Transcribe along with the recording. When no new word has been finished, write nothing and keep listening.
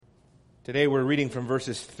Today we're reading from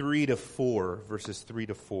verses 3 to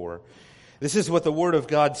 4. This is what the Word of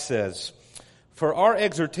God says. For our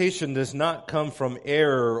exhortation does not come from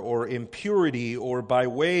error or impurity or by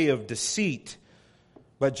way of deceit,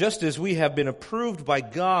 but just as we have been approved by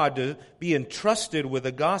God to be entrusted with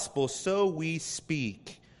the gospel, so we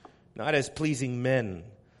speak, not as pleasing men,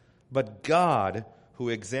 but God who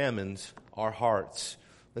examines our hearts.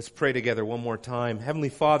 Let's pray together one more time. Heavenly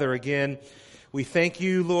Father, again, we thank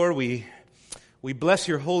you, Lord. We bless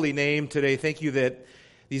your holy name today. Thank you that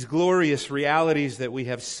these glorious realities that we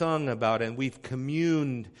have sung about and we've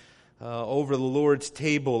communed over the Lord's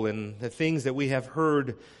table and the things that we have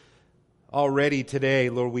heard already today,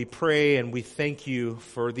 Lord, we pray and we thank you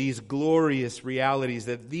for these glorious realities,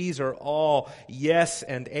 that these are all yes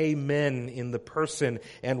and amen in the person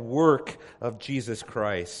and work of Jesus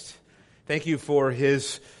Christ. Thank you for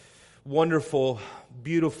his wonderful,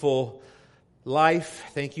 beautiful life.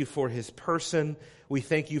 Thank you for his person. We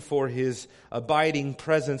thank you for his abiding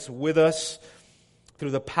presence with us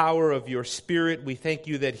through the power of your Spirit. We thank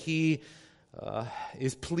you that he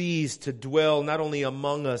is pleased to dwell not only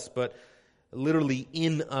among us, but literally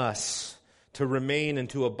in us, to remain and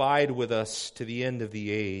to abide with us to the end of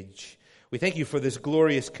the age. We thank you for this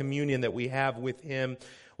glorious communion that we have with him.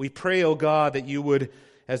 We pray, O God, that you would,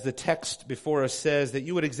 as the text before us says, that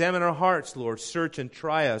you would examine our hearts, Lord, search and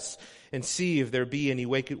try us, and see if there be any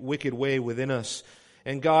wicked way within us.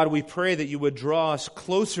 And God, we pray that you would draw us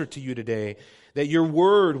closer to you today, that your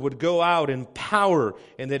word would go out in power,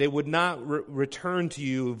 and that it would not return to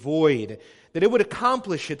you void, that it would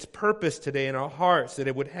accomplish its purpose today in our hearts, that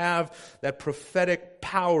it would have that prophetic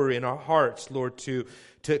power in our hearts, Lord, to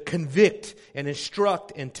convict and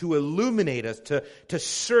instruct and to illuminate us, to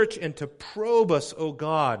search and to probe us, O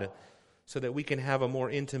God, so that we can have a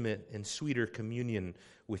more intimate and sweeter communion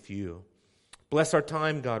with you. Bless our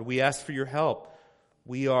time, God. We ask for your help.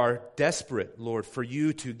 We are desperate, Lord, for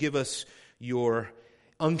you to give us your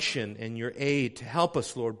unction and your aid to help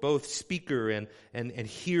us, Lord, both speaker and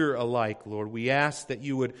hearer alike, Lord. We ask that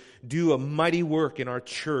you would do a mighty work in our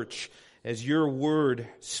church as your word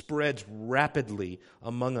spreads rapidly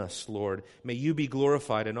among us, Lord. May you be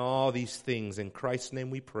glorified in all these things. In Christ's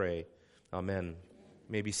name we pray. Amen.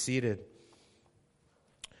 You may be seated.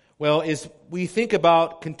 Well, as we think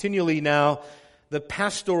about continually now the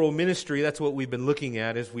pastoral ministry, that's what we've been looking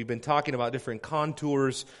at, as we've been talking about different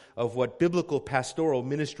contours of what biblical pastoral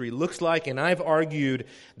ministry looks like. And I've argued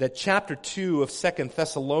that chapter 2 of 2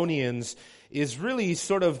 Thessalonians is really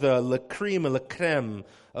sort of the la creme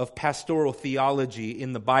of pastoral theology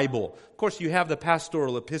in the Bible. Of course, you have the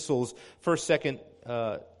pastoral epistles, 1st,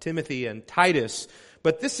 2nd Timothy, and Titus.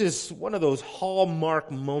 But this is one of those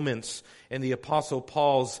hallmark moments in the Apostle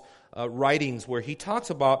Paul's writings where he talks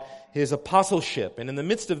about his apostleship. And in the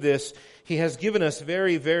midst of this, he has given us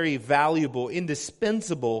very, very valuable,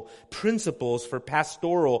 indispensable principles for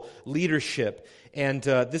pastoral leadership. And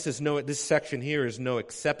this section here is no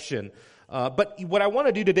exception. But what I want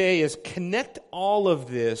to do today is connect all of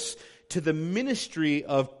this to the ministry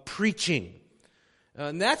of preaching.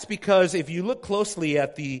 And that's because if you look closely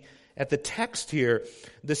at the text here,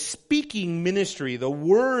 the speaking ministry, the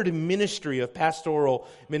word ministry of pastoral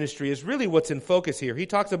ministry is really what's in focus here. He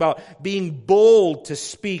talks about being bold to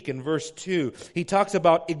speak in verse 2. He talks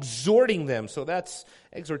about exhorting them. So that's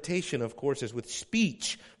exhortation, of course, is with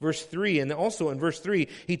speech, verse 3. And also in verse 3,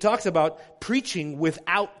 he talks about preaching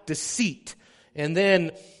without deceit. And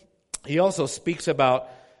then he also speaks about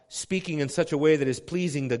speaking in such a way that is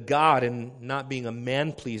pleasing to God and not being a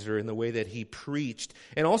man-pleaser in the way that he preached.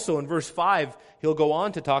 And also in verse 5, he'll go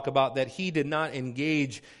on to talk about that he did not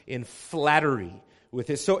engage in flattery with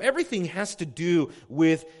his. So everything has to do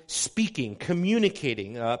with speaking,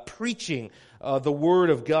 communicating, preaching the Word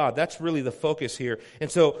of God. That's really the focus here.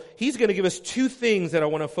 And so he's going to give us two things that I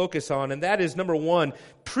want to focus on, and that is, number one,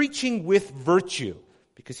 preaching with virtue.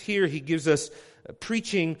 Because here he gives us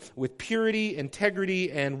preaching with purity,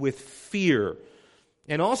 integrity, and with fear.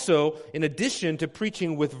 And also, in addition to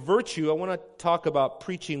preaching with virtue, I want to talk about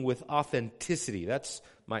preaching with authenticity. That's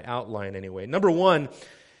my outline anyway. Number one,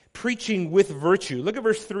 preaching with virtue. Look at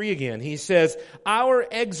verse 3 again. He says, our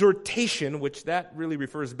exhortation, which that really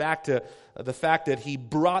refers back to the fact that he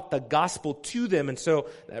brought the gospel to them. And so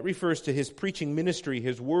that refers to his preaching ministry,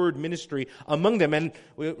 his word ministry among them. And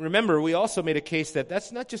remember, we also made a case that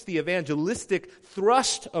that's not just the evangelistic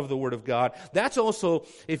thrust of the word of God. That's also,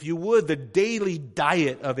 if you would, the daily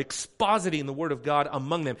diet of expositing the word of God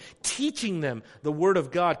among them, teaching them the word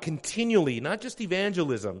of God continually, not just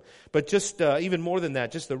evangelism, but just even more than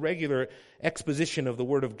that, just the regular exposition of the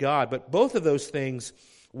word of God. But both of those things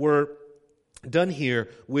were done here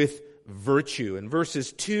with virtue. In verse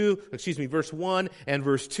 1 and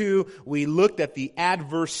verse 2, we looked at the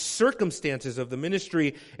adverse circumstances of the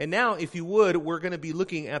ministry. And now, if you would, we're going to be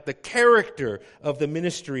looking at the character of the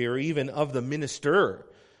ministry, or even of the minister.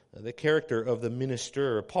 The character of the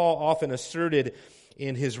minister. Paul often asserted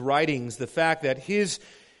in his writings the fact that his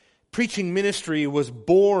preaching ministry was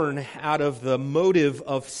born out of the motive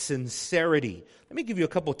of sincerity. Let me give you a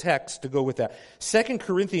couple texts to go with that. 2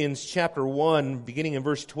 Corinthians chapter 1, beginning in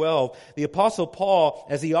verse 12, the Apostle Paul,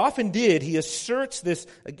 as he often did, he asserts this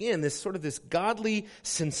godly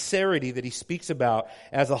sincerity that he speaks about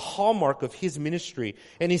as a hallmark of his ministry.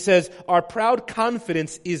 And he says, "Our proud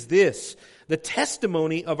confidence is this, the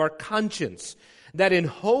testimony of our conscience, that in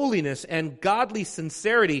holiness and godly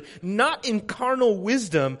sincerity, not in carnal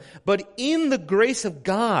wisdom, but in the grace of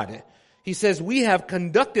God," he says, "we have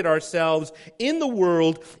conducted ourselves in the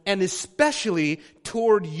world, and especially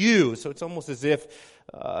toward you." So it's almost as if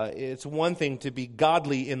it's one thing to be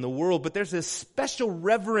godly in the world, but there's a special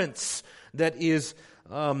reverence that is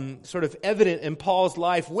sort of evident in Paul's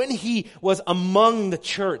life when he was among the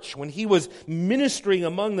church, when he was ministering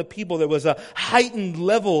among the people. There was a heightened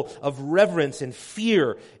level of reverence and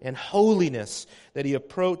fear and holiness that he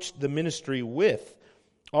approached the ministry with.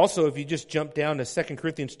 Also, if you just jump down to 2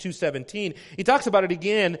 Corinthians 2:17, he talks about it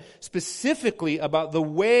again, specifically about the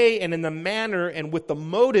way and in the manner and with the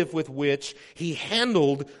motive with which he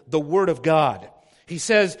handled the Word of God. He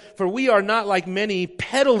says, "For we are not like many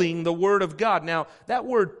peddling the Word of God." Now, that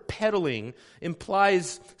word peddling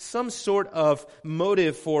implies some sort of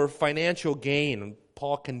motive for financial gain.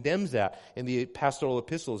 Paul condemns that in the pastoral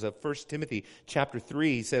epistles of 1 Timothy chapter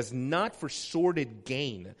 3. He says, not for sordid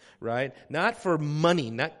gain, right? Not for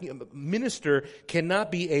money. Minister cannot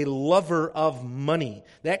be a lover of money.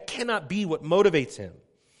 That cannot be what motivates him.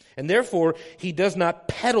 And therefore, he does not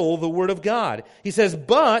peddle the Word of God. He says,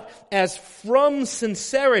 "But as from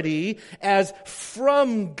sincerity, as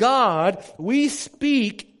from God, we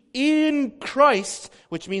speak in Christ,"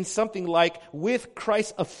 which means something like with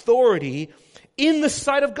Christ's authority, "in the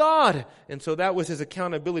sight of God." And so that was his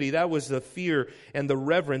accountability. That was the fear and the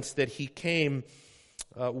reverence that he came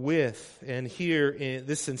with. And here, in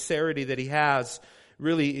this sincerity that he has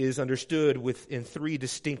really is understood in three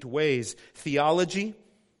distinct ways: theology,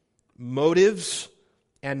 motives,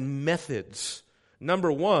 and methods.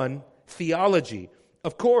 Number one, theology.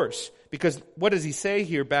 Of course, because what does he say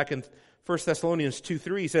here back in 1 Thessalonians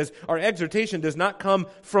 2:3? He says, "Our exhortation does not come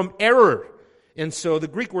from error." And so the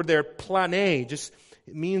Greek word there, plane, just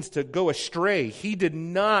means to go astray. He did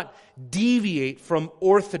not deviate from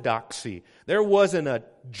orthodoxy. There wasn't a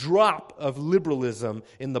drop of liberalism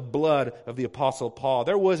in the blood of the Apostle Paul.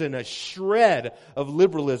 There wasn't a shred of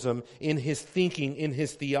liberalism in his thinking, in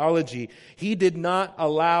his theology. He did not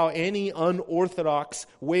allow any unorthodox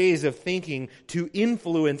ways of thinking to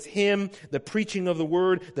influence him, the preaching of the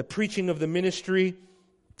Word, the preaching of the ministry.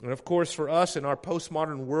 And of course, for us in our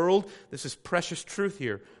postmodern world, this is precious truth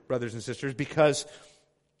here, brothers and sisters, because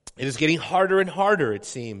it is getting harder and harder, it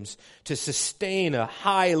seems, to sustain a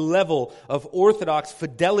high level of orthodox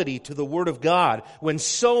fidelity to the Word of God when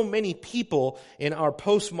so many people in our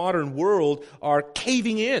postmodern world are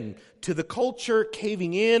caving in to the culture,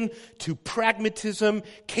 caving in to pragmatism,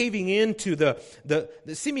 caving in to the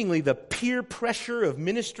seemingly the peer pressure of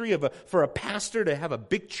ministry for a pastor to have a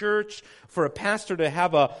big church, for a pastor to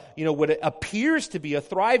have what appears to be a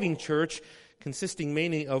thriving church consisting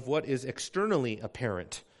mainly of what is externally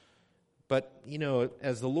apparent. But,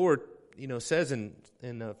 as the Lord, says in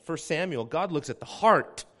 1 Samuel, God looks at the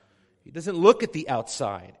heart. He doesn't look at the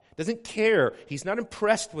outside. Doesn't care. He's not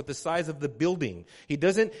impressed with the size of the building.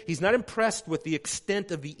 He's not impressed with the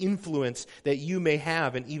extent of the influence that you may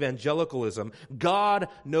have in evangelicalism. God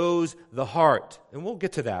knows the heart. And we'll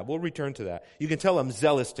get to that. We'll return to that. You can tell I'm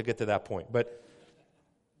zealous to get to that point. But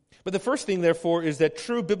the first thing, therefore, is that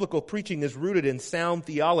true biblical preaching is rooted in sound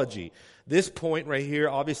theology. This point right here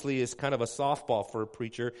obviously is kind of a softball for a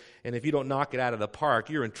preacher, and if you don't knock it out of the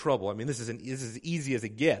park, you're in trouble. I mean, this is as easy as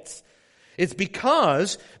it gets. It's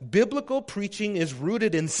because biblical preaching is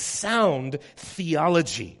rooted in sound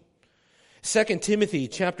theology. 2 Timothy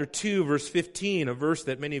chapter 2, verse 15, a verse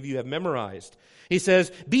that many of you have memorized. He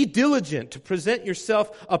says, "Be diligent to present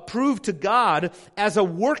yourself approved to God as a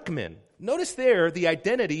workman." Notice there the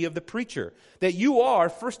identity of the preacher, that you are,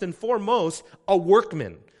 first and foremost, a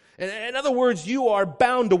workman. In other words, you are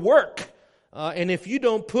bound to work. And if you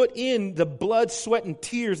don't put in the blood, sweat, and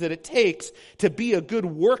tears that it takes to be a good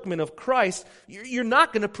workman of Christ, you're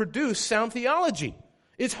not going to produce sound theology.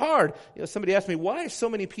 It's hard. Somebody asked me, why are so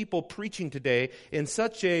many people preaching today in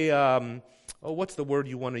such a what's the word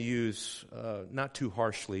you want to use? Not too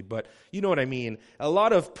harshly, but you know what I mean. A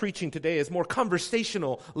lot of preaching today is more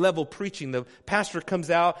conversational level preaching. The pastor comes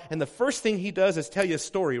out, and the first thing he does is tell you a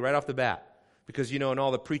story right off the bat. Because, in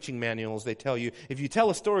all the preaching manuals, they tell you, if you tell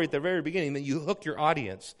a story at the very beginning, then you hook your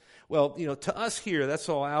audience. Well, to us here, that's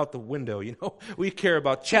all out the window, We care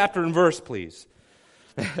about chapter and verse, please.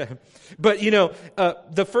 But,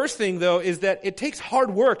 the first thing, though, is that it takes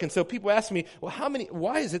hard work. And so people ask me, well,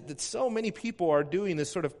 why is it that so many people are doing this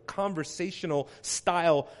sort of conversational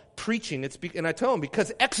style preaching? And I tell them,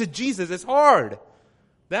 because exegesis is hard.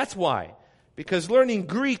 That's why. Because learning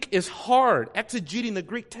Greek is hard. Exegeting the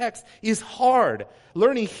Greek text is hard.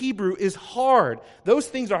 Learning Hebrew is hard. Those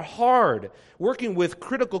things are hard. Working with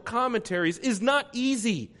critical commentaries is not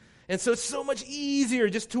easy. And so it's so much easier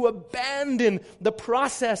just to abandon the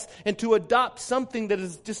process and to adopt something that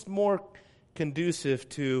is just more conducive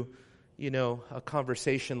to, a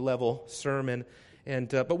conversation level sermon.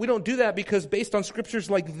 But we don't do that because based on scriptures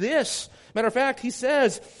like this. Matter of fact, he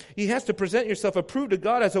says he has to present yourself approved to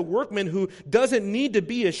God as a workman who doesn't need to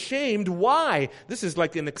be ashamed. Why? This is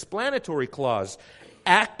like an explanatory clause.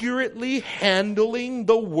 Accurately handling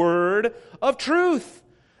the word of truth.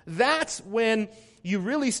 That's when you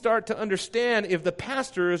really start to understand if the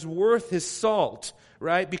pastor is worth his salt,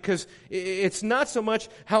 right? Because it's not so much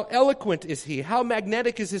how eloquent is he, how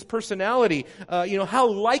magnetic is his personality, how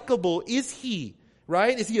likable is he,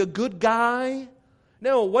 right? Is he a good guy?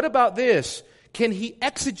 No, what about this? Can he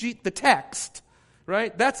exegete the text,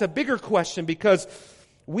 right? That's a bigger question because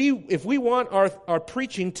if we want our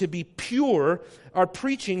preaching to be pure, our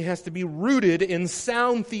preaching has to be rooted in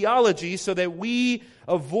sound theology so that we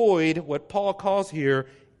avoid what Paul calls here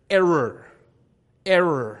error.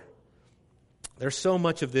 Error. There's so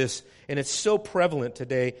much of this, and it's so prevalent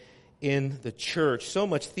today in the church. So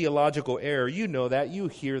much theological error. You know that. You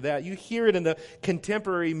hear that. You hear it in the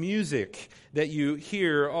contemporary music that you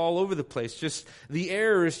hear all over the place. Just the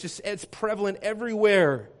error is it's prevalent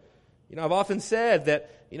everywhere. I've often said that,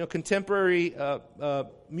 contemporary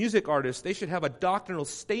music artists, they should have a doctrinal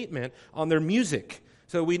statement on their music.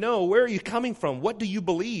 So we know, where are you coming from? What do you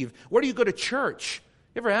believe? Where do you go to church?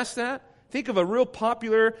 You ever ask that? Think of a real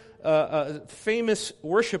popular, famous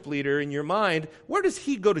worship leader in your mind. Where does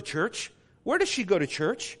he go to church? Where does she go to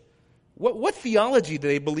church? What theology do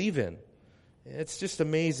they believe in? It's just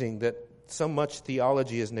amazing that so much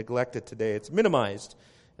theology is neglected today. It's minimized.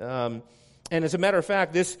 And as a matter of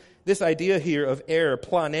fact, this idea here of error,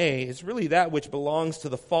 plane, is really that which belongs to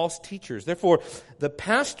the false teachers. Therefore, the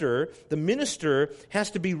pastor, the minister,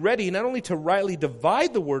 has to be ready not only to rightly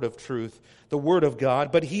divide the word of truth, the word of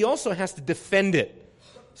God, but he also has to defend it.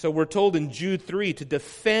 So we're told in Jude 3 to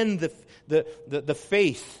defend the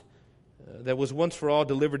faith that was once for all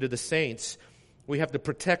delivered to the saints. We have to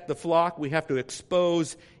protect the flock. We have to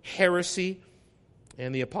expose heresy.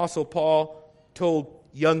 And the Apostle Paul told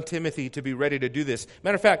young Timothy to be ready to do this.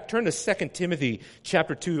 Matter of fact, turn to 2 Timothy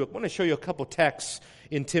chapter 2. I want to show you a couple texts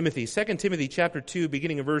in Timothy. 2 Timothy chapter 2,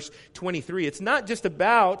 beginning of verse 23. It's not just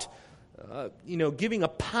about, giving a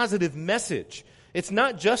positive message. It's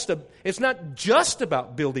not just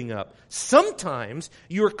about building up. Sometimes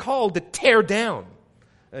you're called to tear down,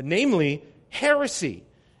 namely heresy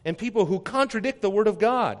and people who contradict the Word of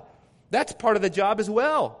God. That's part of the job as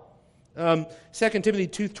well. 2 Timothy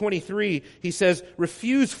 2:23, he says,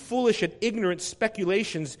 refuse foolish and ignorant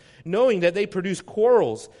speculations, knowing that they produce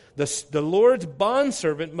quarrels. The Lord's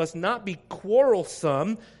bondservant must not be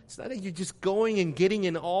quarrelsome. It's not that you're just going and getting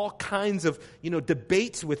in all kinds of,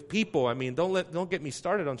 debates with people. I mean, don't get me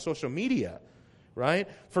started on social media, right?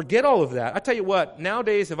 Forget all of that. I tell you what,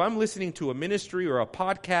 nowadays, if I'm listening to a ministry or a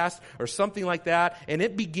podcast or something like that, and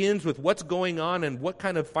it begins with what's going on and what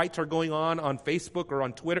kind of fights are going on Facebook or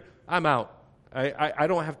on Twitter, I'm out. I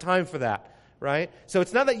don't have time for that, right? So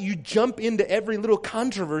it's not that you jump into every little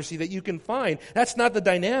controversy that you can find. That's not the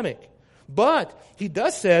dynamic. But he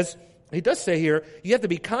does say here, you have to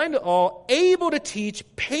be kind to all, able to teach,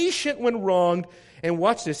 patient when wronged, and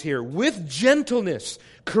watch this here, with gentleness,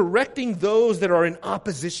 correcting those that are in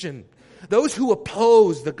opposition, those who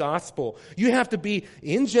oppose the gospel. You have to be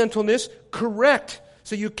in gentleness, correct.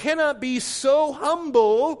 So you cannot be so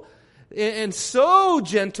humble and so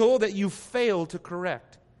gentle that you fail to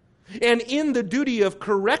correct. And in the duty of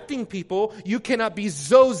correcting people, you cannot be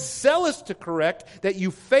so zealous to correct that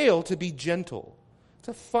you fail to be gentle. It's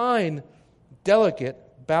a fine,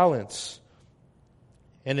 delicate balance.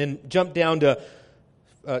 And then jump down to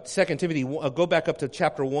 2 Timothy, go back up to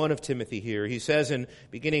chapter 1 of Timothy here. He says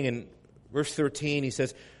beginning in verse 13, he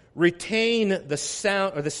says, retain the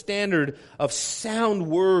sound or the standard of sound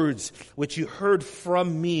words which you heard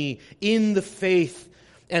from me in the faith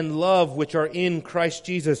and love which are in Christ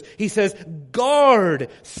Jesus. He says, guard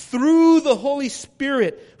through the Holy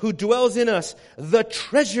Spirit who dwells in us the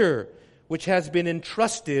treasure which has been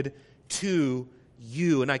entrusted to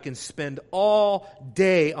you. And I can spend all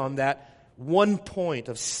day on that one point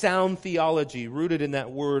of sound theology rooted in that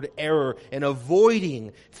word error and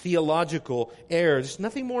avoiding theological error. There's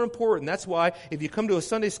nothing more important. That's why if you come to a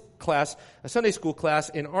Sunday school class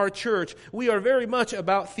in our church, we are very much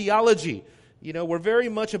about theology. You know, we're very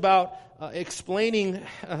much about explaining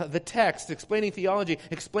the text, explaining theology,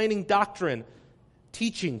 explaining doctrine,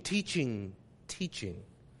 teaching.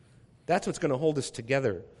 That's what's going to hold us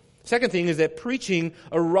together. Second thing is that preaching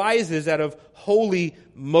arises out of holy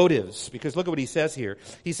motives. Because look at what he says here.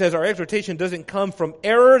 He says our exhortation doesn't come from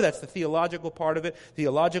error. That's the theological part of it,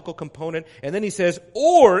 theological component. And then he says,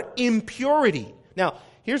 or impurity. Now,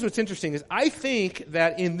 here's what's interesting is I think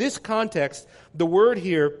that in this context, the word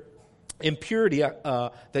here, impurity,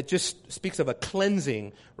 that just speaks of a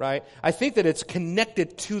cleansing, right? I think that it's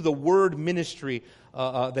connected to the word ministry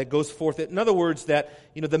that goes forth. In other words, that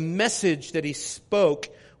the message that he spoke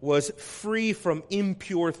was free from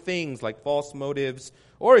impure things like false motives,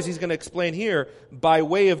 or as he's going to explain here, by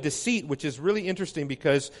way of deceit, which is really interesting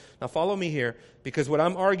because, now follow me here, because what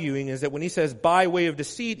I'm arguing is that when he says by way of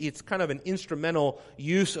deceit, it's kind of an instrumental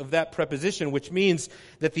use of that preposition, which means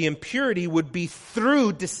that the impurity would be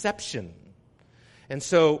through deception. And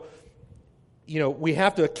so, we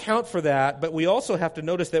have to account for that, but we also have to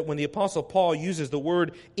notice that when the Apostle Paul uses the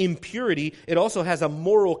word impurity, it also has a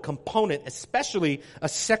moral component, especially a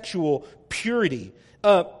sexual purity.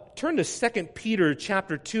 Turn to 2 Peter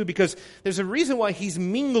chapter 2, because there's a reason why he's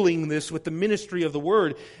mingling this with the ministry of the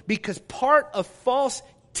word, because part of false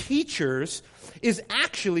teachers is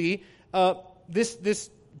actually this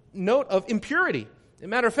note of impurity. As a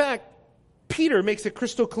matter of fact, Peter makes it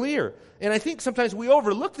crystal clear. And I think sometimes we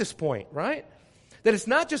overlook this point, right? That it's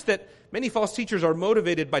not just that many false teachers are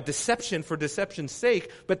motivated by deception for deception's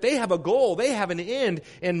sake, but they have a goal, they have an end,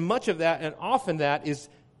 and much of that, and often that, is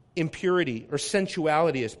impurity or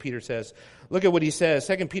sensuality, as Peter says. Look at what he says,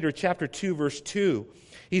 2 Peter chapter 2, verse 2.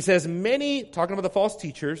 He says, many, talking about the false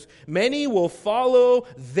teachers, many will follow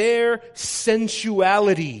their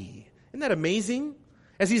sensuality. Isn't that amazing?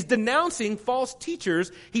 As he's denouncing false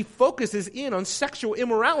teachers, he focuses in on sexual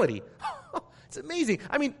immorality. It's amazing.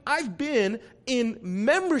 I mean, I've been in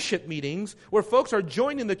membership meetings where folks are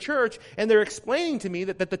joining the church and they're explaining to me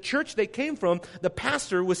that the church they came from, the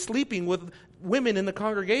pastor was sleeping with women in the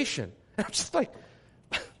congregation. And I'm just like,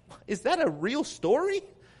 is that a real story?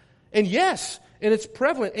 And yes, and it's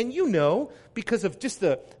prevalent. And because of just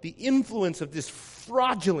the influence of this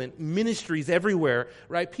fraudulent ministries everywhere,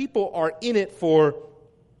 right? People are in it for,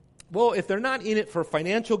 well, if they're not in it for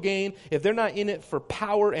financial gain, if they're not in it for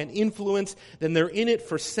power and influence, then they're in it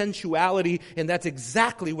for sensuality, and that's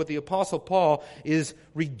exactly what the Apostle Paul is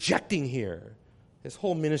rejecting here. His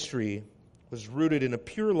whole ministry was rooted in a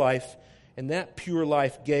pure life, and that pure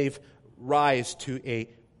life gave rise to a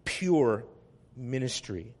pure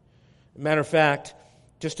ministry. Matter of fact,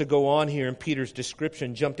 just to go on here in Peter's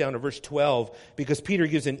description, jump down to verse 12, because Peter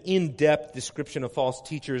gives an in-depth description of false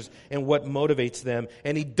teachers and what motivates them,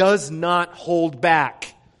 and he does not hold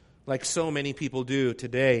back like so many people do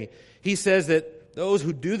today. He says that those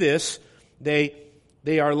who do this, they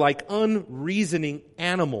are like unreasoning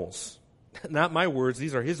animals. Not my words,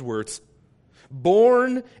 these are his words.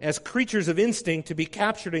 Born as creatures of instinct to be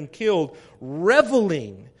captured and killed,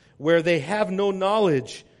 reveling where they have no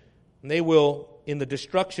knowledge, and they will, in the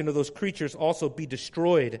destruction of those creatures, also be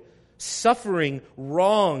destroyed, suffering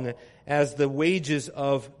wrong as the wages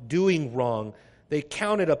of doing wrong. They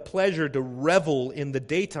count it a pleasure to revel in the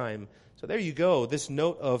daytime. So there you go, this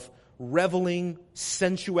note of reveling,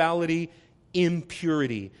 sensuality,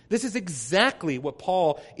 impurity. This is exactly what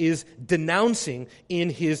Paul is denouncing in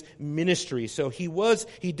his ministry. So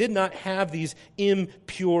he did not have these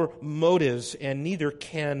impure motives, and neither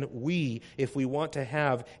can we if we want to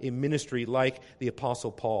have a ministry like the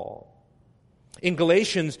Apostle Paul. In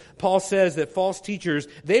Galatians, Paul says that false teachers,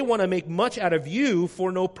 they want to make much out of you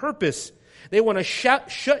for no purpose. They want to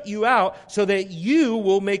shut you out so that you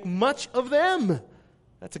will make much of them.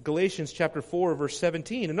 That's Galatians chapter 4, verse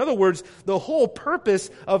 17. In other words, the whole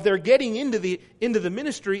purpose of their getting into the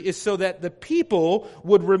ministry is so that the people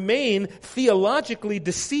would remain theologically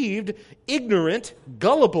deceived, ignorant,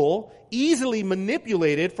 gullible, easily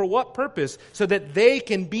manipulated. For what purpose? So that they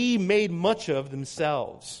can be made much of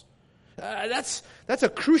themselves. That's a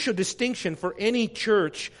crucial distinction for any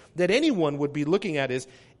church that anyone would be looking at, is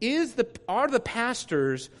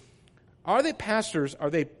Are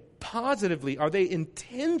they positively, are they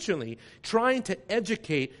intentionally trying to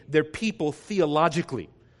educate their people theologically?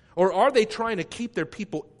 Or are they trying to keep their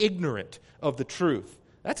people ignorant of the truth?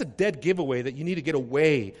 That's a dead giveaway that you need to get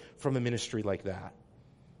away from a ministry like that.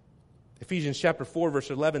 Ephesians chapter 4,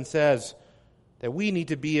 verse 11 says that we need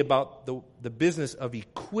to be about the business of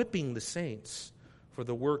equipping the saints for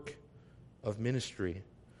the work of ministry.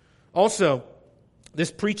 Also,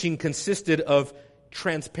 this preaching consisted of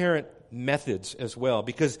transparent methods as well,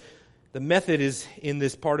 because the method is in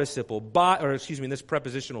this participle, in this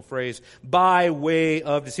prepositional phrase, by way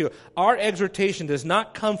of deceit. Our exhortation does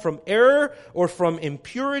not come from error or from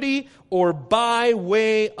impurity or by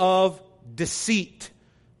way of deceit.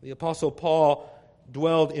 The Apostle Paul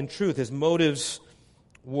dwelled in truth. His motives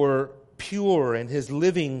were pure and his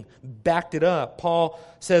living backed it up. Paul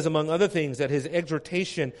says, among other things, that his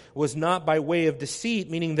exhortation was not by way of deceit,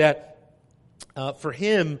 meaning that for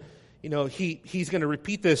him, he's going to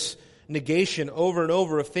repeat this negation over and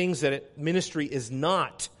over of things that ministry is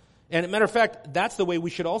not. And as a matter of fact, that's the way we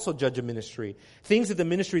should also judge a ministry. Things that the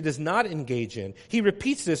ministry does not engage in. He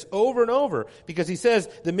repeats this over and over because he says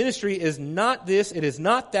the ministry is not this, it is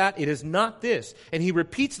not that, it is not this. And he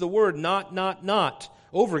repeats the word not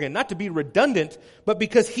over again, not to be redundant, but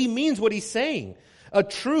because he means what he's saying. A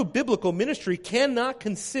true biblical ministry cannot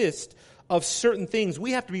consist of certain things.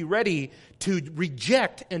 We have to be ready to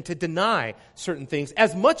reject and to deny certain things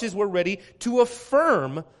as much as we're ready to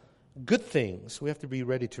affirm good things. We have to be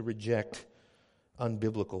ready to reject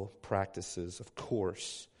unbiblical practices, of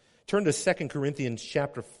course. Turn to 2 Corinthians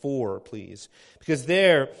chapter 4, please, because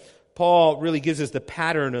there Paul really gives us the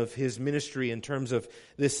pattern of his ministry in terms of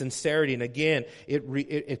this sincerity. And again,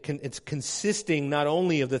 it's consisting not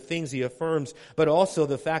only of the things he affirms, but also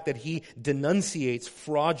the fact that he denunciates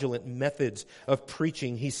fraudulent methods of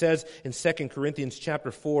preaching. He says in 2 Corinthians chapter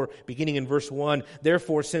 4, beginning in verse 1,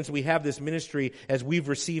 "Therefore, since we have this ministry, as we've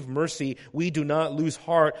received mercy, we do not lose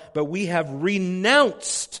heart, but we have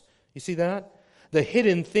renounced," you see that? "The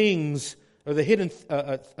hidden things," or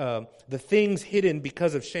the things hidden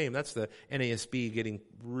because of shame. That's the NASB getting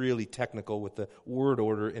really technical with the word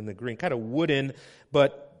order in the Greek. Kind of wooden,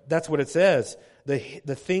 but that's what it says. The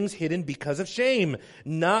things hidden because of shame,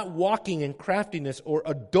 not walking in craftiness or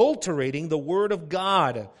adulterating the word of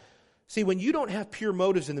God. See, when you don't have pure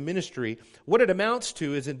motives in the ministry, what it amounts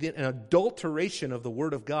to is an adulteration of the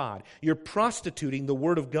Word of God. You're prostituting the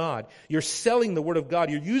Word of God. You're selling the Word of God.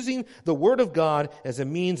 You're using the Word of God as a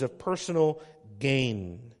means of personal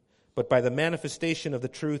gain. But by the manifestation of the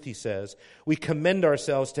truth, he says, we commend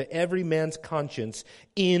ourselves to every man's conscience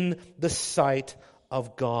in the sight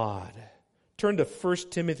of God. Turn to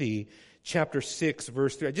 1 Timothy chapter 6,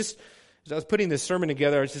 verse 3. As I was putting this sermon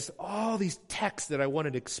together, it's just all these texts that I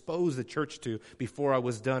wanted to expose the church to before I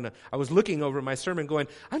was done. I was looking over my sermon going,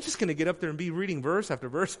 I'm just going to get up there and be reading verse after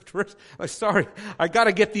verse after verse. I'm sorry, I got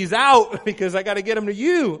to get these out because I got to get them to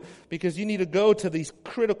you because you need to go to these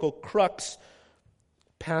critical crux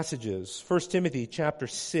passages. 1 Timothy chapter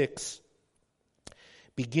 6,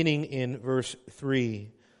 beginning in verse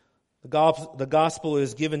 3. The gospel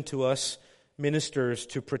is given to us ministers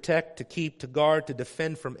to protect, to keep, to guard, to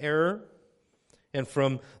defend from error and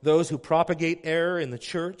from those who propagate error in the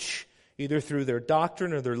church, either through their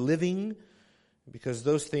doctrine or their living, because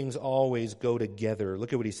those things always go together.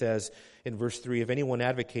 Look at what he says in verse 3. If anyone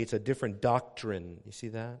advocates a different doctrine, you see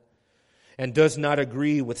that? And does not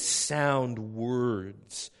agree with sound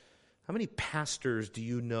words. How many pastors do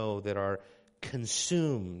you know that are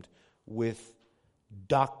consumed with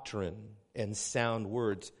doctrine and sound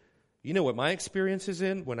words? You know what my experience is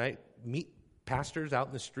in when I meet pastors out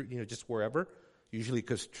in the street, just wherever, usually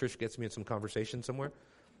because Trish gets me in some conversation somewhere,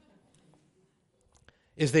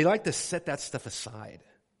 is they like to set that stuff aside.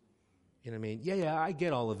 You know what I mean? Yeah, I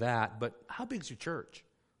get all of that, but how big's your church?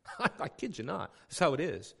 I kid you not. That's how it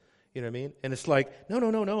is. You know what I mean? And it's like,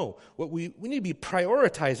 no. What we need to be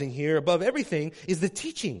prioritizing here above everything is the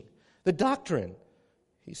teaching, the doctrine.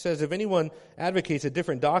 He says, if anyone advocates a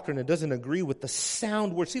different doctrine and doesn't agree with the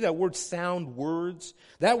sound words, see that word sound words?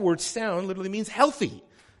 That word sound literally means healthy.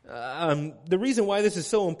 The reason why this is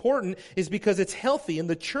so important is because it's healthy in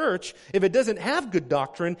the church. If it doesn't have good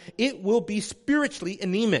doctrine, it will be spiritually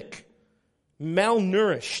anemic,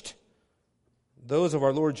 malnourished. Those of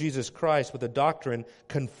our Lord Jesus Christ with a doctrine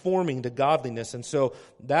conforming to godliness. And so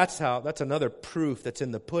that's another proof that's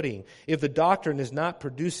in the pudding. If the doctrine is not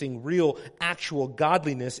producing real, actual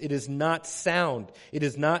godliness, it is not sound. It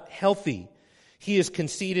is not healthy. He is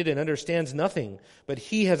conceited and understands nothing, but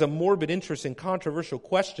he has a morbid interest in controversial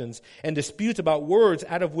questions and disputes about words,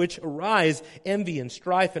 out of which arise envy and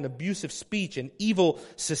strife and abusive speech and evil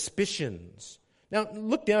suspicions. Now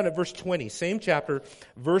look down at verse 20, same chapter,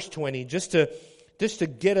 verse 20, just to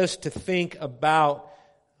get us to think about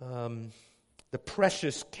the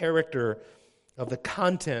precious character of the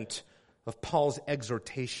content of Paul's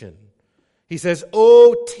exhortation. He says,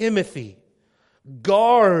 "O Timothy,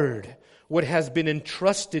 guard what has been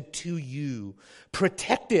entrusted to you.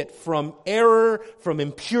 Protect it from error, from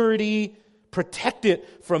impurity. Protect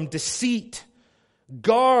it from deceit.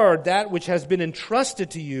 Guard that which has been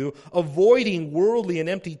entrusted to you, avoiding worldly and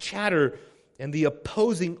empty chatter and the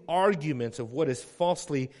opposing arguments of what is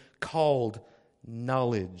falsely called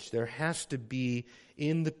knowledge." There has to be,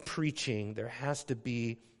 in the preaching, there has to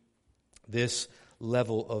be this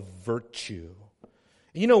level of virtue.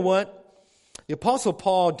 And you know what? The Apostle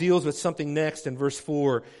Paul deals with something next in verse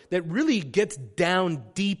 4 that really gets down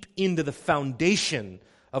deep into the foundation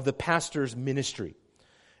of the pastor's ministry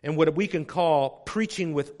and what we can call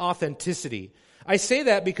preaching with authenticity. I say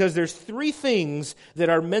that because there's three things that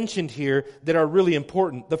are mentioned here that are really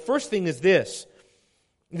important. The first thing is this,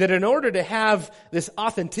 that in order to have this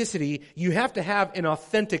authenticity, you have to have an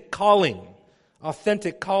authentic calling.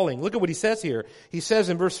 Authentic calling. Look at what he says here. He says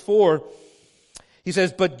in verse 4, he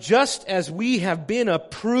says, "But just as we have been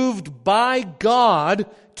approved by God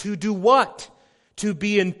to do what? To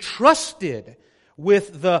be entrusted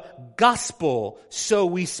with the gospel, so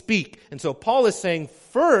we speak." And so Paul is saying,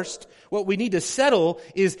 first, what we need to settle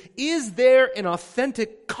is there an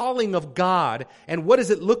authentic calling of God? And what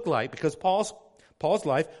does it look like? Because Paul's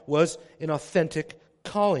life was an authentic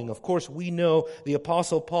calling. Of course, we know the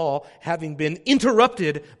Apostle Paul, having been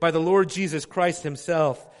interrupted by the Lord Jesus Christ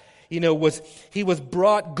himself, he was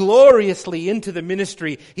brought gloriously into the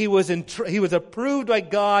ministry. He was approved by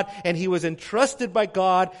God, and he was entrusted by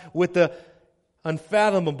God with the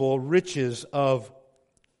unfathomable riches of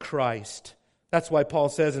Christ. That's why Paul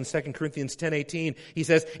says in 2 Corinthians 10:18, he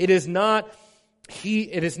says, It is not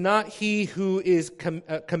he who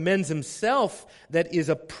commends himself that is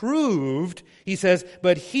approved, he says,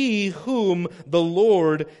 but he whom the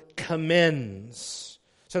Lord commends.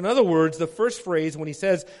 So in other words, the first phrase, when he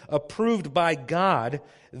says approved by God,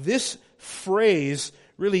 this phrase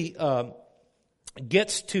really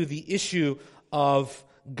gets to the issue of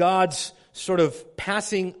God's sort of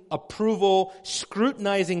passing approval,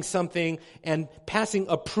 scrutinizing something, and passing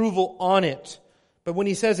approval on it. But when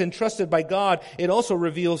he says entrusted by God, it also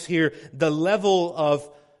reveals here the level of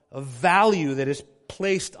value that is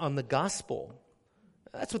placed on the gospel.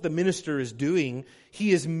 That's what the minister is doing.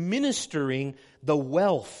 He is ministering the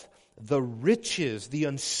wealth, the riches, the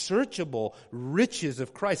unsearchable riches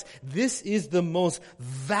of Christ. This is the most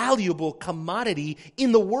valuable commodity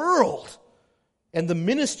in the world. And the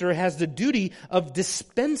minister has the duty of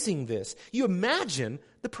dispensing this. You imagine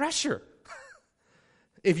the pressure.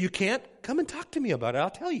 If you can't, come and talk to me about it. I'll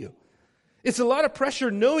tell you. It's a lot of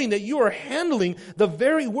pressure knowing that you are handling the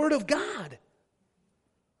very Word of God.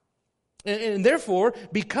 And therefore,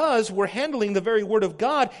 because we're handling the very Word of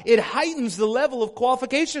God, it heightens the level of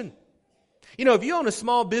qualification. You know, if you own a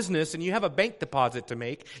small business and you have a bank deposit to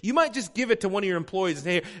make, you might just give it to one of your employees and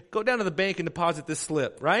say, "Hey, go down to the bank and deposit this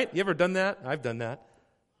slip," right? You ever done that? I've done that.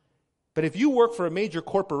 But if you work for a major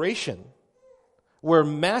corporation where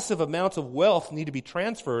massive amounts of wealth need to be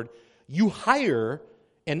transferred, you hire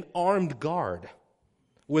an armed guard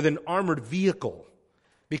with an armored vehicle.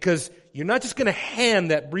 Because you're not just going to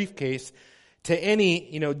hand that briefcase to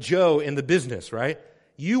any, Joe in the business, right?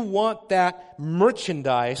 You want that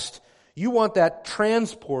merchandised, you want that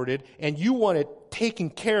transported, and you want it taken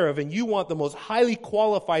care of, and you want the most highly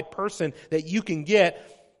qualified person that you can get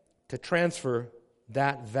to transfer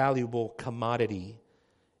that valuable commodity.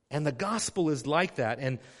 And the gospel is like that.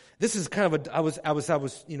 And this is kind of I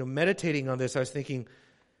was meditating on this. I was thinking,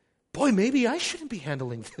 boy, maybe I shouldn't be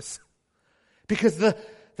handling this. Because the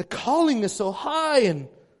calling is so high. And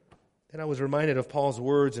I was reminded of Paul's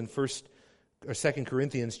words in 2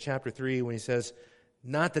 Corinthians chapter 3 when he says,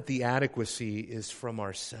 not that the adequacy is from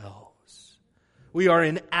ourselves. We are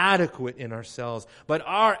inadequate in ourselves, but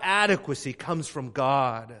our adequacy comes from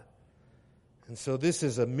God. And so this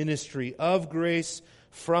is a ministry of grace,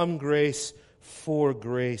 from grace, for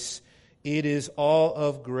grace. It is all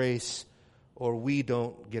of grace, or we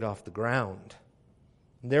don't get off the ground.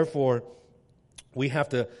 And therefore, we have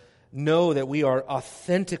to know that we are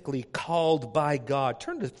authentically called by God.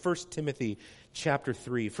 Turn to 1 Timothy chapter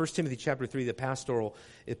 3. 1 Timothy chapter 3, the pastoral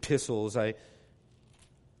epistles. I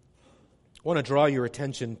want to draw your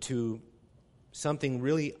attention to Something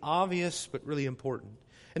really obvious but really important.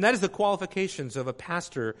 And that is the qualifications of a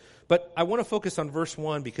pastor. But I want to focus on verse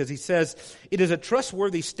 1 because he says, it is a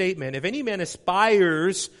trustworthy statement. If any man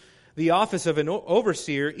aspires the office of an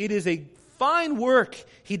overseer, it is a fine work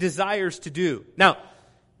he desires to do. Now,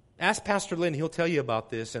 ask Pastor Lynn, he'll tell you about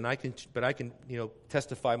this, and I can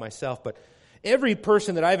testify myself. But every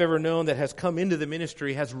person that I've ever known that has come into the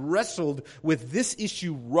ministry has wrestled with this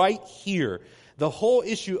issue right here. The whole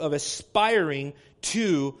issue of aspiring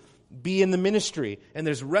to be in the ministry. And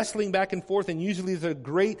there's wrestling back and forth, and usually there's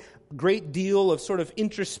a great deal of sort of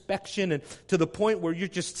introspection, and to the point where you're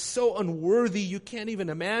just so unworthy you can't even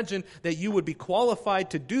imagine that you would be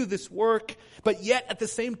qualified to do this work. But yet at the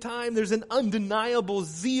same time there's an undeniable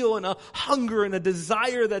zeal and a hunger and a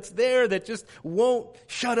desire that's there that just won't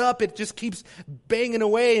shut up. It just keeps banging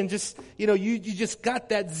away, and just, you just got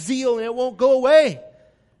that zeal and it won't go away.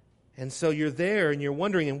 And so you're there and you're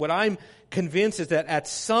wondering, and what I'm convinced is that at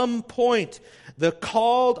some point, the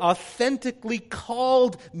authentically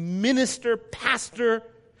called minister, pastor,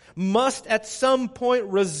 must at some point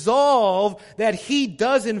resolve that he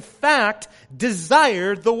does in fact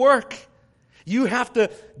desire the work. You have to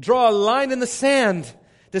draw a line in the sand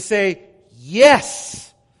to say,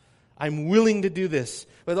 yes, I'm willing to do this.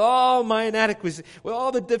 With all my inadequacies, with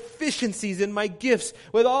all the deficiencies in my gifts,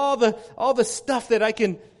 with all the stuff that I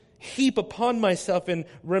can heap upon myself and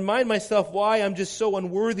remind myself why I'm just so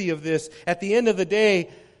unworthy of this. At the end of the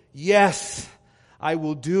day, yes, I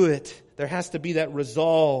will do it. There has to be that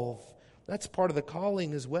resolve. That's part of the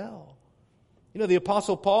calling as well. The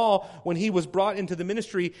Apostle Paul, when he was brought into the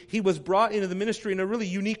ministry, he was brought into the ministry in a really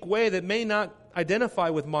unique way that may not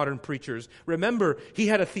identify with modern preachers. Remember, he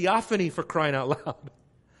had a theophany, for crying out loud.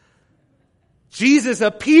 Jesus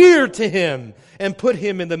appeared to him and put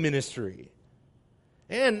him in the ministry.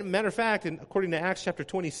 And, matter of fact, according to Acts chapter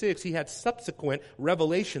 26, he had subsequent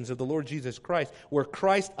revelations of the Lord Jesus Christ, where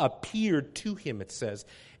Christ appeared to him, it says,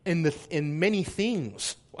 in many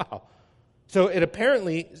things. Wow. So it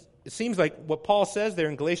seems like what Paul says there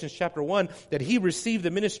in Galatians chapter 1, that he received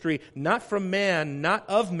the ministry not from man, not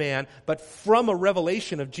of man, but from a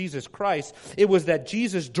revelation of Jesus Christ. It was that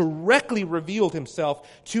Jesus directly revealed himself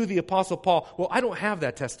to the Apostle Paul. Well, I don't have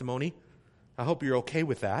that testimony. I hope you're okay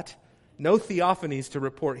with that. No theophanies to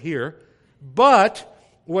report here. But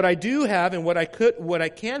what I do have, and what I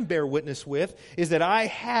can bear witness with, is that I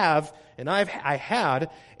had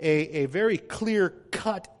a very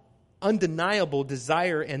clear-cut, undeniable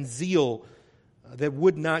desire and zeal that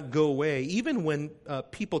would not go away. Even when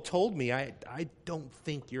people told me, I don't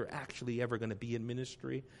think you're actually ever going to be in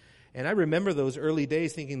ministry. And I remember those early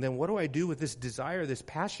days thinking, then what do I do with this desire, this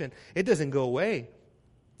passion? It doesn't go away.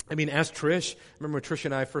 I mean, ask Trish. Remember when Trish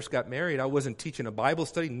and I first got married, I wasn't teaching a Bible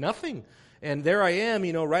study, nothing. And there I am,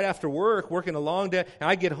 right after work, working a long day, and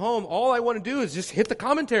I get home, all I want to do is just hit the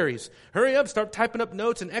commentaries. Hurry up, start typing up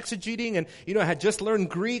notes and exegeting, and, I had just learned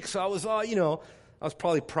Greek, so I was I was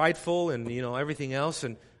probably prideful and, everything else,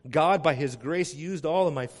 and God, by His grace, used all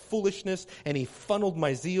of my foolishness, and He funneled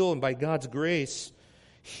my zeal, and by God's grace,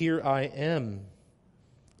 here I am.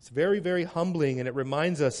 It's very, very humbling, and it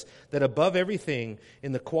reminds us that above everything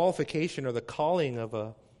in the qualification or the calling of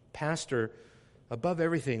a pastor, above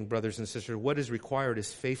everything, brothers and sisters, what is required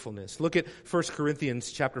is faithfulness. Look at 1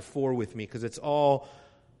 Corinthians chapter 4 with me, because it's all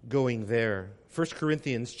going there. 1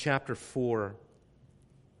 Corinthians chapter 4.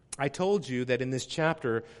 I told you that in this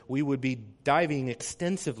chapter we would be diving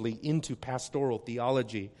extensively into pastoral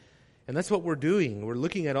theology. And that's what we're doing. We're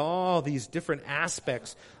looking at all these different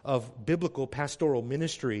aspects of biblical pastoral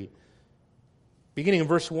ministry. Beginning in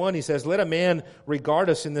verse 1, he says, "Let a man regard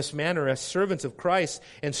us in this manner as servants of Christ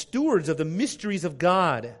and stewards of the mysteries of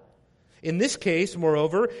God. In this case,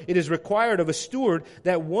 moreover, it is required of a steward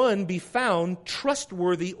that one be found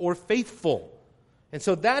trustworthy or faithful." And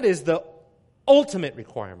so that is the ultimate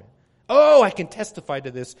requirement. Oh, I can testify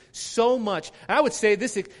to this so much. I would say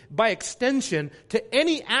this by extension to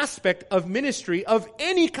any aspect of ministry, of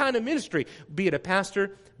any kind of ministry, be it a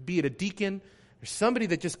pastor, be it a deacon, or somebody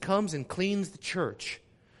that just comes and cleans the church.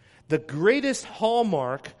 The greatest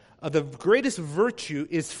hallmark of the greatest virtue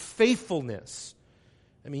is faithfulness.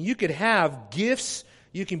 I mean, you could have gifts,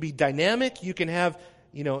 you can be dynamic, you can have,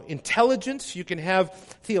 intelligence, you can have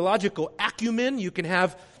theological acumen, you can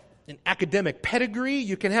have an academic pedigree,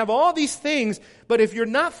 you can have all these things, but if you're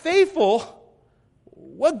not faithful,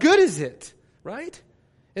 what good is it, right?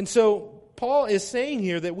 And so Paul is saying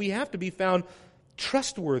here that we have to be found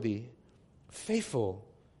trustworthy, faithful.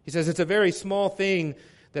 He says, it's a very small thing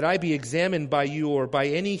that I be examined by you or by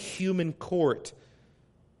any human court.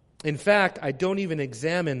 In fact, I don't even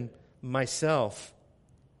examine myself.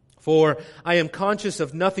 For I am conscious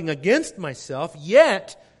of nothing against myself,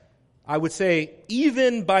 yet I would say,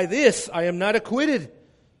 even by this I am not acquitted.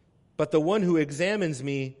 But the one who examines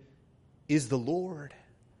me is the Lord.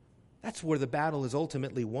 That's where the battle is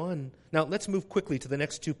ultimately won. Now, let's move quickly to the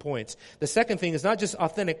next 2 points. The second thing is not just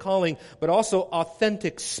authentic calling, but also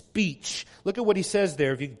authentic speech. Look at what he says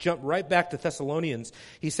there. If you jump right back to Thessalonians,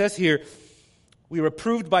 he says here, we were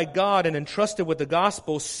approved by God and entrusted with the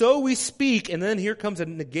gospel, so we speak, and then here comes a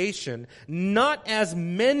negation, not as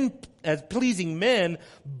men, as pleasing men,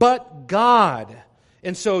 but God.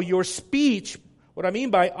 And so your speech, what I mean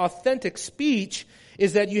by authentic speech,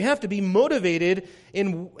 is that you have to be motivated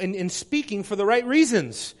in speaking for the right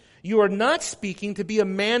reasons. You are not speaking to be a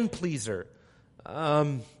man-pleaser.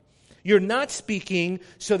 You're not speaking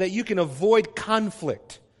so that you can avoid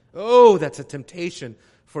conflict. Oh, that's a temptation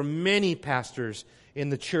for many pastors in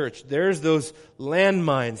the church. There's those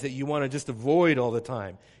landmines that you want to just avoid all the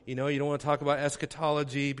time. You know, you don't want to talk about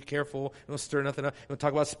eschatology. Be careful. Don't stir nothing up. You don't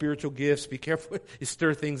talk about spiritual gifts. Be careful. You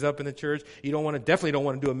stir things up in the church. You definitely don't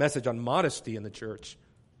want to do a message on modesty in the church.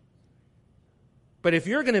 But if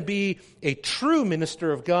you're going to be a true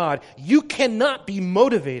minister of God, you cannot be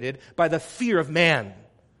motivated by the fear of man.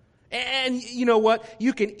 And you know what?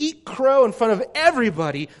 You can eat crow in front of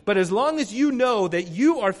everybody, but as long as you know that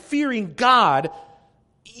you are fearing God,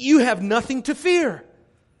 you have nothing to fear.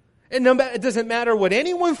 And it doesn't matter what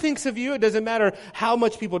anyone thinks of you. It doesn't matter how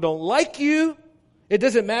much people don't like you. It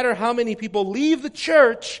doesn't matter how many people leave the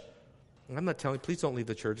church. I'm not telling you, please don't leave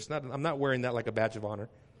the church. I'm not wearing that like a badge of honor.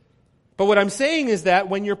 But what I'm saying is that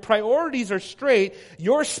when your priorities are straight,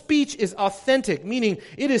 your speech is authentic, meaning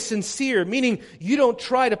it is sincere, meaning you don't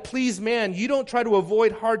try to please man. You don't try to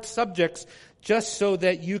avoid hard subjects just so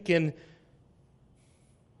that you can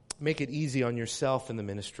make it easy on yourself in the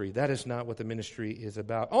ministry. That is not what the ministry is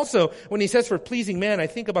about. Also, when he says for pleasing man, I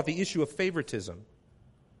think about the issue of favoritism.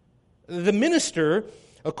 The minister,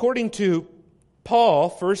 according to Paul,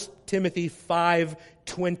 1 Timothy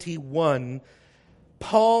 5:21,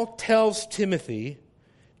 Paul tells Timothy,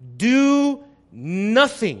 do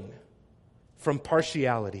nothing from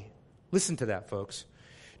partiality. Listen to that, folks.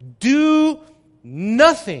 Do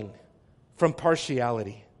nothing from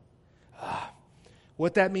partiality.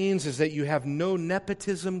 What that means is that you have no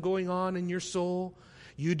nepotism going on in your soul.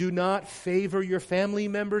 You do not favor your family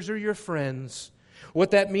members or your friends. What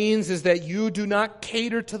that means is that you do not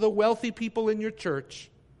cater to the wealthy people in your church.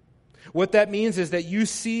 What that means is that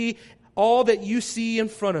all that you see in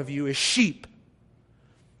front of you is sheep.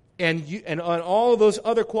 And on all of those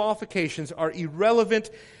other qualifications are irrelevant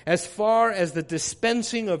as far as the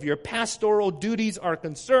dispensing of your pastoral duties are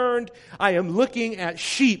concerned. I am looking at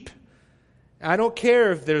sheep. I don't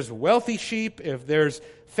care if there's wealthy sheep, if there's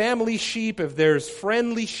family sheep, if there's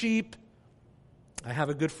friendly sheep. I have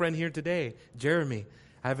a good friend here today, Jeremy.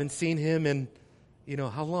 I haven't seen him in,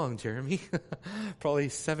 how long, Jeremy? Probably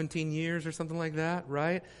 17 years or something like that,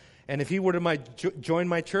 right? And if he were to join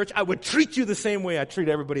my church, I would treat you the same way I treat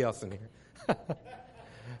everybody else in here. At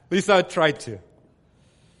least I would try to.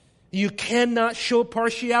 You cannot show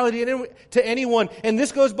partiality to anyone. And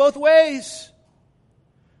this goes both ways.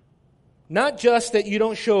 Not just that you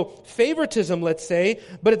don't show favoritism, let's say,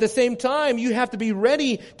 but at the same time, you have to be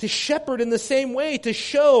ready to shepherd in the same way, to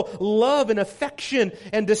show love and affection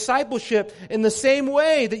and discipleship in the same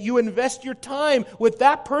way that you invest your time with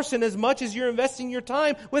that person as much as you're investing your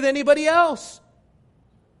time with anybody else.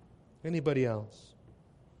 Anybody else.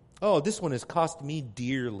 Oh, this one has cost me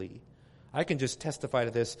dearly. I can just testify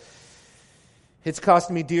to this. It's cost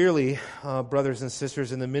me dearly, brothers and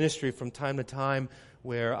sisters, in the ministry from time to time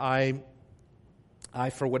where I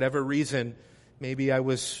for whatever reason, maybe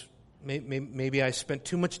I spent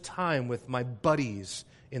too much time with my buddies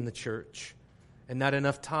in the church and not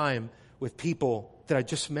enough time with people that I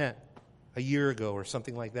just met a year ago or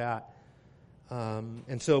something like that.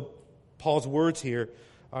 And so Paul's words here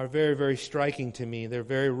are very, very striking to me. They're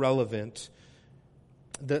very relevant.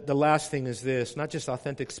 The last thing is this, not just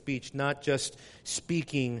authentic speech, not just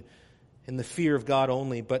speaking in the fear of God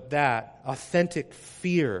only, but that authentic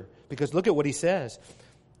fear. Because look at what he says.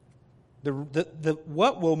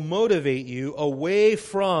 What will motivate you away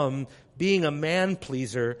from being a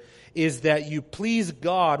man-pleaser is that you please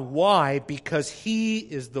God. Why? Because He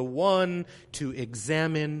is the one to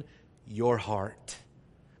examine your heart.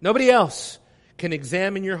 Nobody else can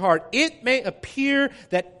examine your heart. It may appear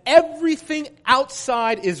that everything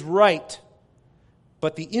outside is right,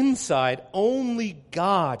 but the inside only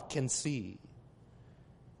God can see.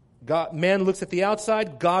 Man looks at the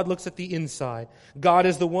outside, God looks at the inside. God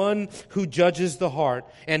is the one who judges the heart.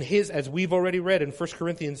 And as we've already read in 1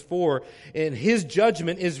 Corinthians 4, and His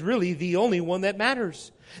judgment is really the only one that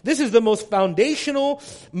matters. This is the most foundational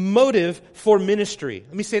motive for ministry.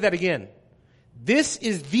 Let me say that again. This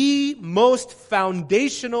is the most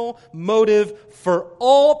foundational motive for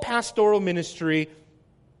all pastoral ministry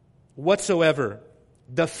whatsoever.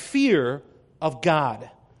 The fear of God.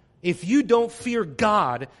 If you don't fear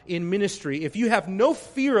God in ministry, if you have no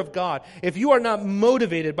fear of God, if you are not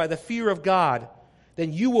motivated by the fear of God,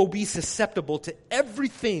 then you will be susceptible to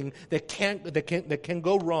everything that can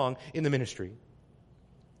go wrong in the ministry.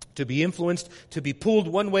 To be influenced, to be pulled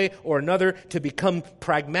one way or another, to become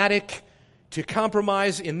pragmatic, to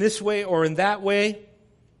compromise in this way or in that way,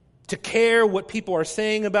 to care what people are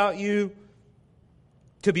saying about you,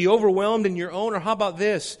 to be overwhelmed in your own, or how about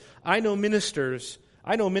this? I know ministers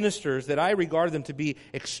that I regard them to be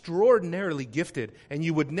extraordinarily gifted, and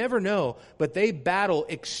you would never know, but they battle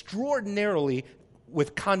extraordinarily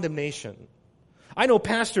with condemnation. I know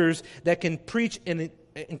pastors that can preach in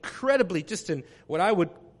incredibly, just in what I would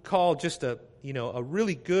call just a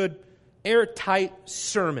really good, airtight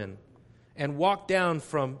sermon, and walk down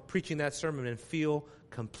from preaching that sermon and feel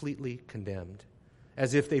completely condemned,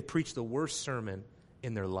 as if they preached the worst sermon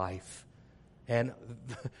in their life, and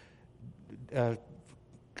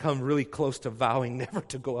come really close to vowing never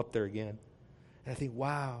to go up there again. And I think,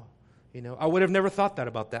 wow, I would have never thought that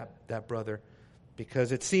about that brother,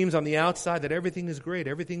 because it seems on the outside that everything is great.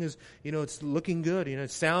 Everything is, it's looking good. It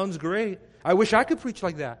sounds great. I wish I could preach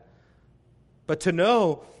like that. But to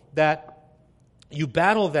know that you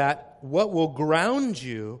battle that, what will ground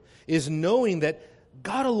you is knowing that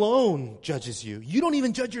God alone judges you. You don't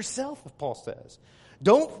even judge yourself, as Paul says.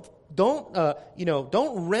 Don't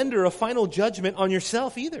render a final judgment on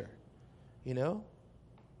yourself either.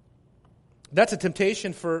 That's a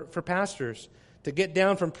temptation for pastors, to get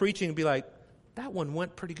down from preaching and be like, that one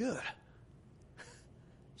went pretty good.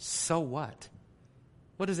 So what?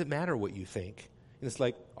 What does it matter what you think? And it's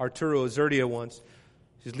like Arturo Zerdia once.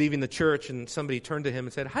 He's leaving the church, and somebody turned to him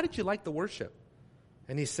and said, how did you like the worship?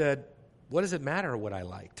 And he said, what does it matter what I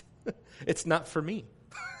liked? It's not for me.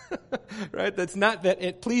 Right? That's not that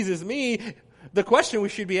it pleases me. The question we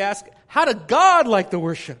should be asked, how did God like the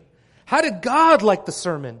worship? How did God like the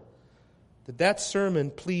sermon? Did that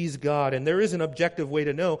sermon please God? And there is an objective way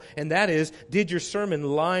to know, and that is, did your sermon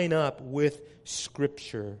line up with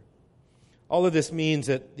Scripture? All of this means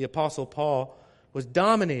that the Apostle Paul was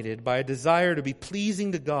dominated by a desire to be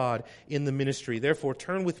pleasing to God in the ministry. Therefore,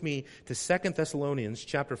 turn with me to 2 Thessalonians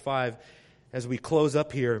chapter 5 as we close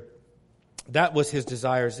up here. That was his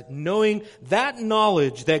desires. Knowing that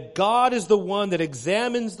knowledge that God is the one that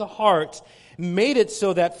examines the heart made it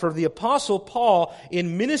so that for the Apostle Paul,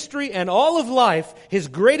 in ministry and all of life, his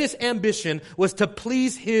greatest ambition was to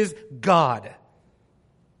please his God.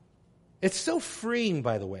 It's so freeing,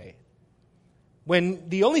 by the way. When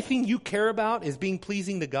the only thing you care about is being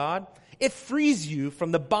pleasing to God, it frees you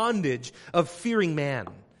from the bondage of fearing man.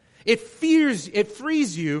 It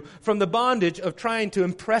frees you from the bondage of trying to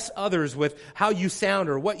impress others with how you sound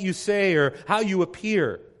or what you say or how you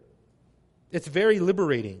appear. It's very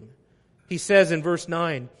liberating. He says in verse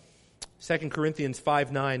 9, 2 Corinthians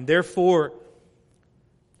 5:9, therefore,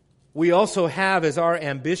 we also have as our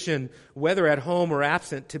ambition, whether at home or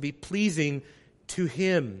absent, to be pleasing to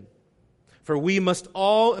Him. For we must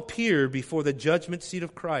all appear before the judgment seat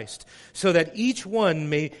of Christ, so that each one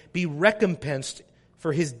may be recompensed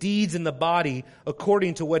for his deeds in the body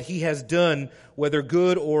according to what he has done, whether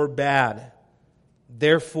good or bad.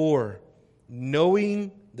 Therefore,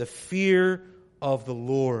 knowing the fear of the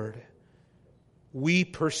Lord, we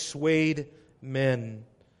persuade men.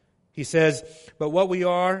 He says, but we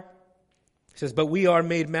are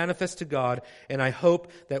made manifest to God, and I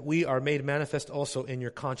hope that we are made manifest also in your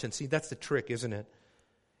conscience. See, that's the trick, isn't it?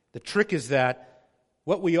 The trick is that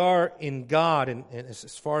what we are in God, and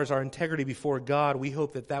as far as our integrity before God, we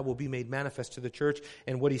hope that will be made manifest to the church.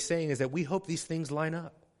 And what he's saying is that we hope these things line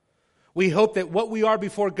up. We hope that what we are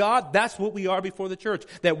before God, that's what we are before the church.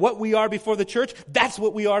 That what we are before the church, that's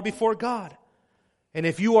what we are before God. And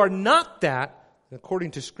if you are not that,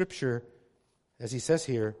 according to Scripture, as he says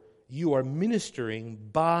here, you are ministering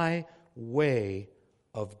by way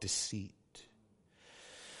of deceit.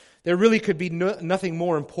 There really could be nothing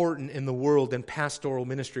more important in the world than pastoral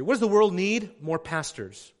ministry. What does the world need? More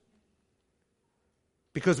pastors.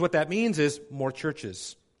 Because what that means is more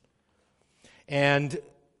churches. And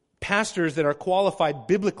Pastors that are qualified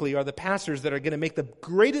biblically are the pastors that are going to make the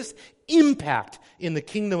greatest impact in the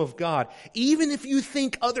kingdom of God. Even if you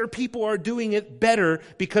think other people are doing it better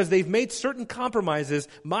because they've made certain compromises,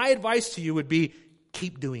 my advice to you would be,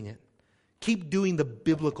 keep doing it. Keep doing the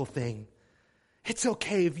biblical thing. It's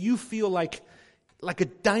okay if you feel like a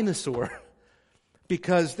dinosaur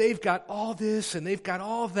because they've got all this and they've got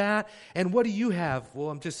all that. And what do you have?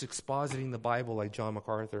 Well, I'm just expositing the Bible like John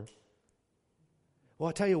MacArthur. Well,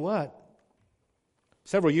 I'll tell you what.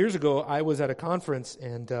 Several years ago, I was at a conference,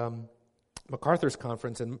 and MacArthur's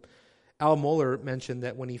conference, and Al Mohler mentioned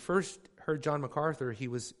that when he first heard John MacArthur, he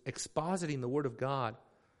was expositing the Word of God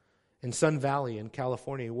in Sun Valley in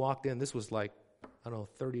California. He walked in. This was like,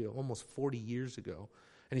 30, almost 40 years ago.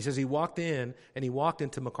 And he says he walked in, and he walked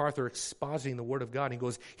into MacArthur expositing the Word of God. And he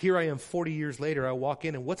goes, here I am 40 years later. I walk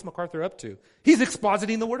in, and what's MacArthur up to? He's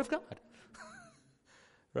expositing the Word of God.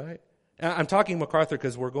 Right? I'm talking MacArthur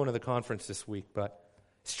because we're going to the conference this week, but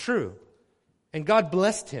it's true. And God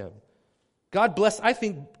blessed him. I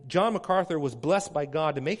think John MacArthur was blessed by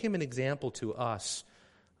God to make him an example to us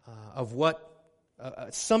of what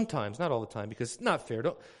sometimes, not all the time, because it's not fair.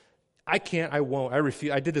 I won't, I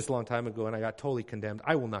refuse. I did this a long time ago and I got totally condemned.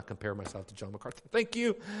 I will not compare myself to John MacArthur. Thank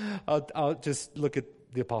you. I'll just look at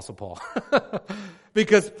the Apostle Paul.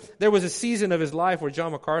 Because there was a season of his life where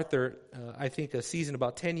John MacArthur, I think a season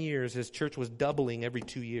about 10 years, his church was doubling every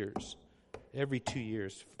 2 years. Every 2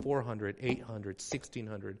 years, 400, 800,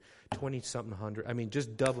 1,600, 20-something hundred. I mean,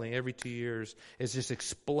 just doubling every 2 years. It's just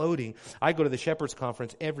exploding. I go to the Shepherd's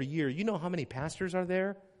Conference every year. You know how many pastors are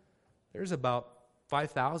there? There's about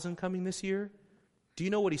 5,000 coming this year. Do you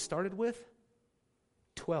know what he started with?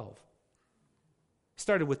 12. He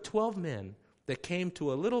started with 12 men that came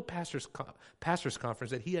to a little pastor's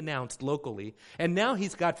conference that he announced locally. And now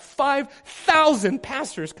he's got 5,000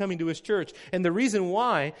 pastors coming to his church. And the reason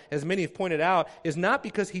why, as many have pointed out, is not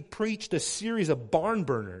because he preached a series of barn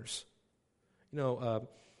burners. I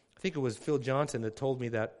think it was Phil Johnson that told me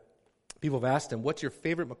that people have asked him, what's your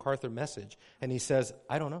favorite MacArthur message? And he says,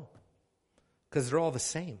 I don't know. Because they're all the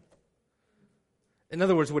same. In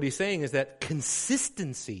other words, what he's saying is that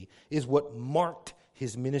consistency is what marked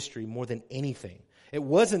his ministry more than anything. It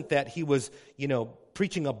wasn't that he was,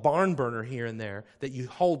 preaching a barn burner here and there that you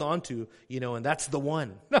hold on to, and that's the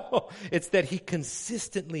one. No, it's that he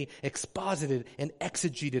consistently exposited and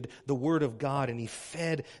exegeted the Word of God, and he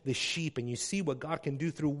fed the sheep, and you see what God can do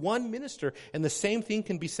through one minister. And the same thing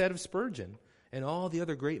can be said of Spurgeon and all the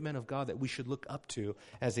other great men of God that we should look up to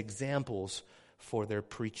as examples for their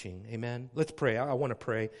preaching. Amen? Let's pray. I want to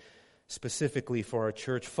pray specifically for our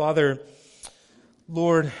church. Father,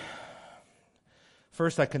 Lord,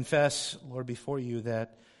 first I confess, Lord, before you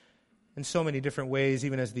that in so many different ways,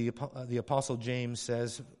 even as the Apostle James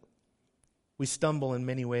says, we stumble in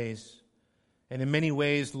many ways. And in many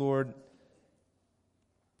ways, Lord,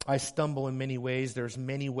 I stumble in many ways. There's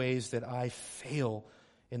many ways that I fail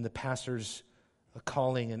in the pastor's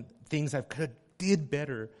calling and things I could have did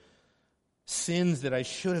better. Sins that I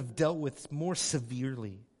should have dealt with more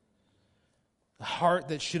severely. A heart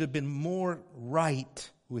that should have been more right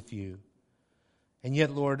with you. And yet,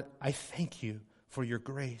 Lord, I thank you for your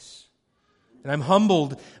grace. And I'm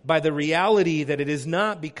humbled by the reality that it is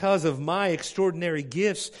not because of my extraordinary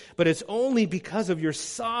gifts, but it's only because of your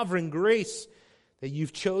sovereign grace that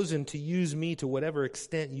you've chosen to use me to whatever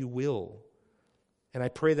extent you will. And I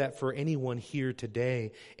pray that for anyone here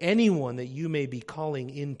today, anyone that you may be calling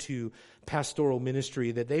into pastoral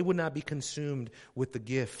ministry, that they would not be consumed with the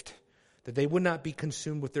gift, that they would not be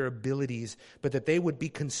consumed with their abilities, but that they would be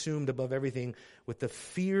consumed above everything with the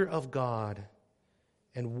fear of God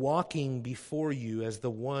and walking before you as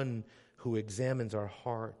the one who examines our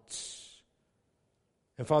hearts.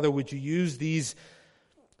 And Father, would you use these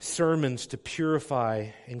sermons to purify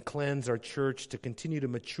and cleanse our church, to continue to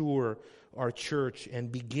mature our church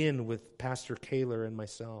and begin with Pastor Kaler and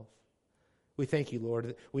myself. We thank you,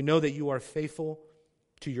 Lord. We know that you are faithful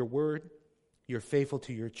to your word. You're faithful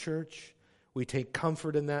to your church. We take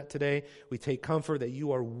comfort in that today. We take comfort that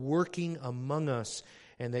you are working among us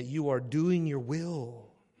and that you are doing your will.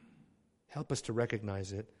 Help us to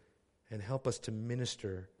recognize it and help us to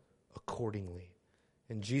minister accordingly.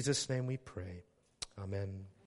 In Jesus' name we pray. Amen.